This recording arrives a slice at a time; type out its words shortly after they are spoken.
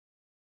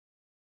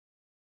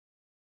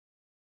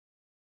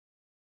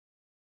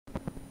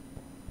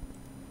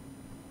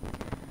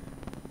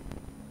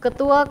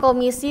Ketua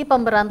Komisi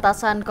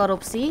Pemberantasan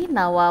Korupsi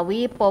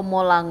Nawawi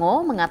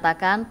Pomolango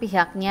mengatakan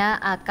pihaknya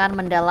akan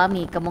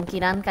mendalami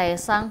kemungkinan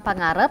Kaesang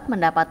Pangarep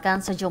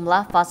mendapatkan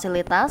sejumlah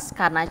fasilitas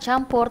karena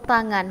campur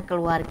tangan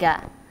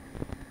keluarga.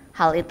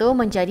 Hal itu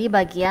menjadi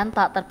bagian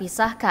tak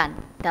terpisahkan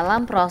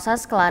dalam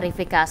proses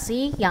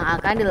klarifikasi yang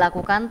akan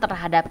dilakukan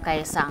terhadap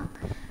Kaesang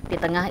di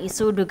tengah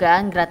isu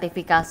dugaan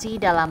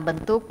gratifikasi dalam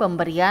bentuk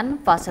pemberian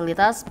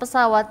fasilitas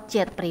pesawat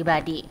jet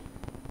pribadi.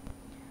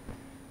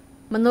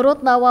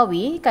 Menurut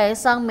Nawawi,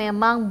 Kaesang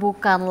memang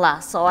bukanlah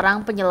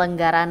seorang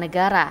penyelenggara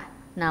negara.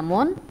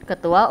 Namun,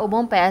 Ketua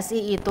Umum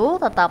PSI itu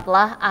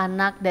tetaplah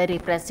anak dari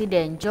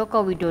Presiden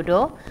Joko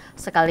Widodo,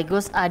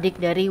 sekaligus adik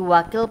dari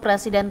Wakil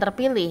Presiden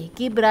terpilih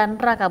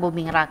Gibran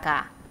Rakabuming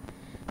Raka.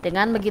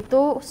 Dengan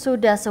begitu,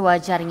 sudah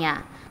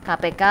sewajarnya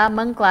KPK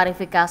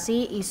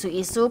mengklarifikasi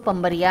isu-isu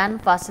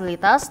pemberian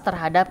fasilitas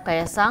terhadap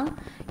Kaesang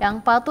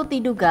yang patut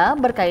diduga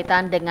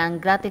berkaitan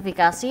dengan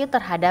gratifikasi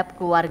terhadap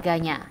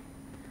keluarganya.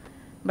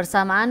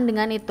 Bersamaan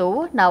dengan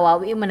itu,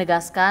 Nawawi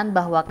menegaskan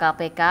bahwa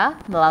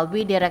KPK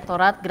melalui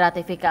Direktorat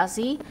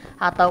Gratifikasi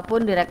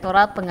ataupun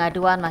Direktorat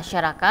Pengaduan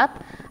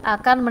Masyarakat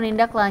akan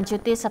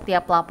menindaklanjuti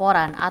setiap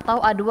laporan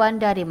atau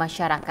aduan dari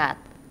masyarakat.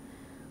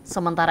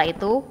 Sementara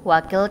itu,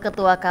 Wakil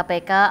Ketua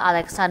KPK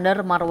Alexander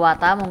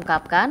Marwata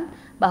mengungkapkan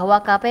bahwa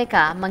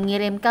KPK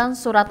mengirimkan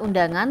surat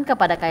undangan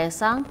kepada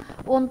Kaesang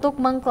untuk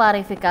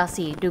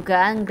mengklarifikasi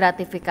dugaan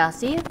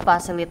gratifikasi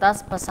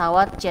fasilitas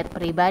pesawat jet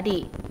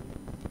pribadi.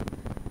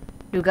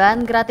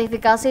 Dugaan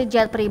gratifikasi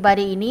jet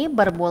pribadi ini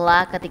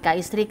bermula ketika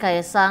istri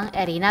Kaesang,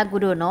 Erina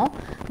Gudono,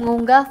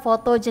 mengunggah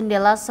foto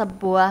jendela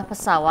sebuah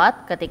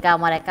pesawat ketika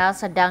mereka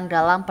sedang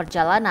dalam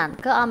perjalanan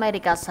ke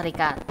Amerika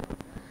Serikat.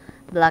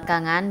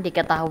 Belakangan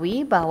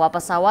diketahui bahwa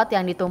pesawat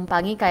yang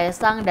ditumpangi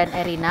Kaesang dan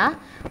Erina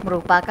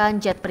merupakan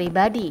jet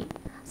pribadi,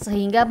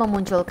 sehingga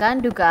memunculkan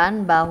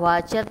dugaan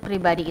bahwa jet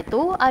pribadi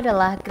itu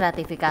adalah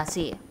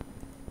gratifikasi.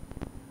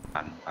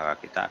 Bahwa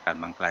kita akan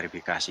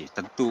mengklarifikasi.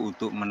 Tentu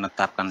untuk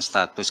menetapkan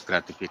status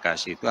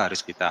gratifikasi itu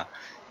harus kita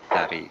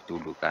cari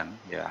dulu kan,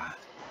 ya.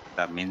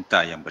 Kita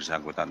minta yang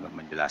bersangkutan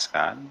untuk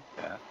menjelaskan,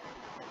 ya,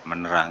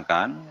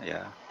 menerangkan,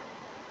 ya,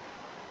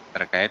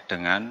 terkait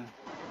dengan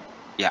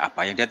ya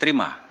apa yang dia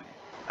terima.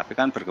 Tapi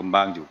kan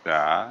berkembang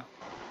juga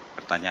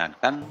pertanyaan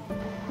kan,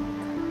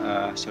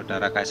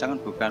 saudara Kaesang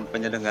bukan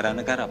penyelenggara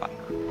negara, Pak.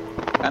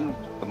 Kan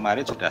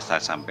kemarin sudah saya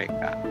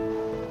sampaikan,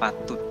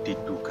 patut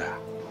diduga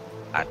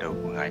ada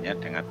hubungannya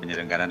dengan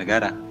penyelenggara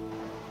negara.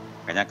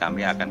 Makanya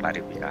kami akan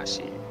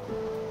klarifikasi.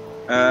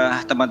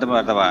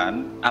 Teman-teman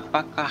wartawan,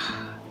 apakah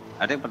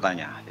ada yang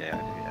bertanya ya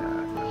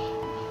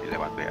di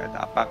lewat WA,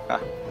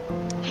 apakah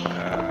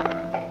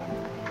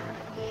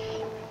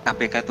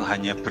KPK itu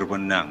hanya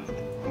berwenang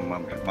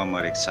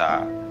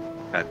memeriksa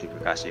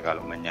gratifikasi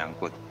kalau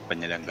menyangkut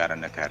penyelenggara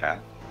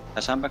negara?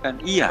 Saya sampaikan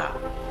iya,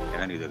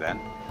 ya kan gitu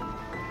kan.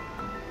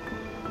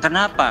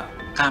 Kenapa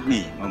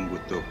kami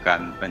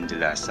membutuhkan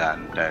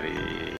penjelasan dari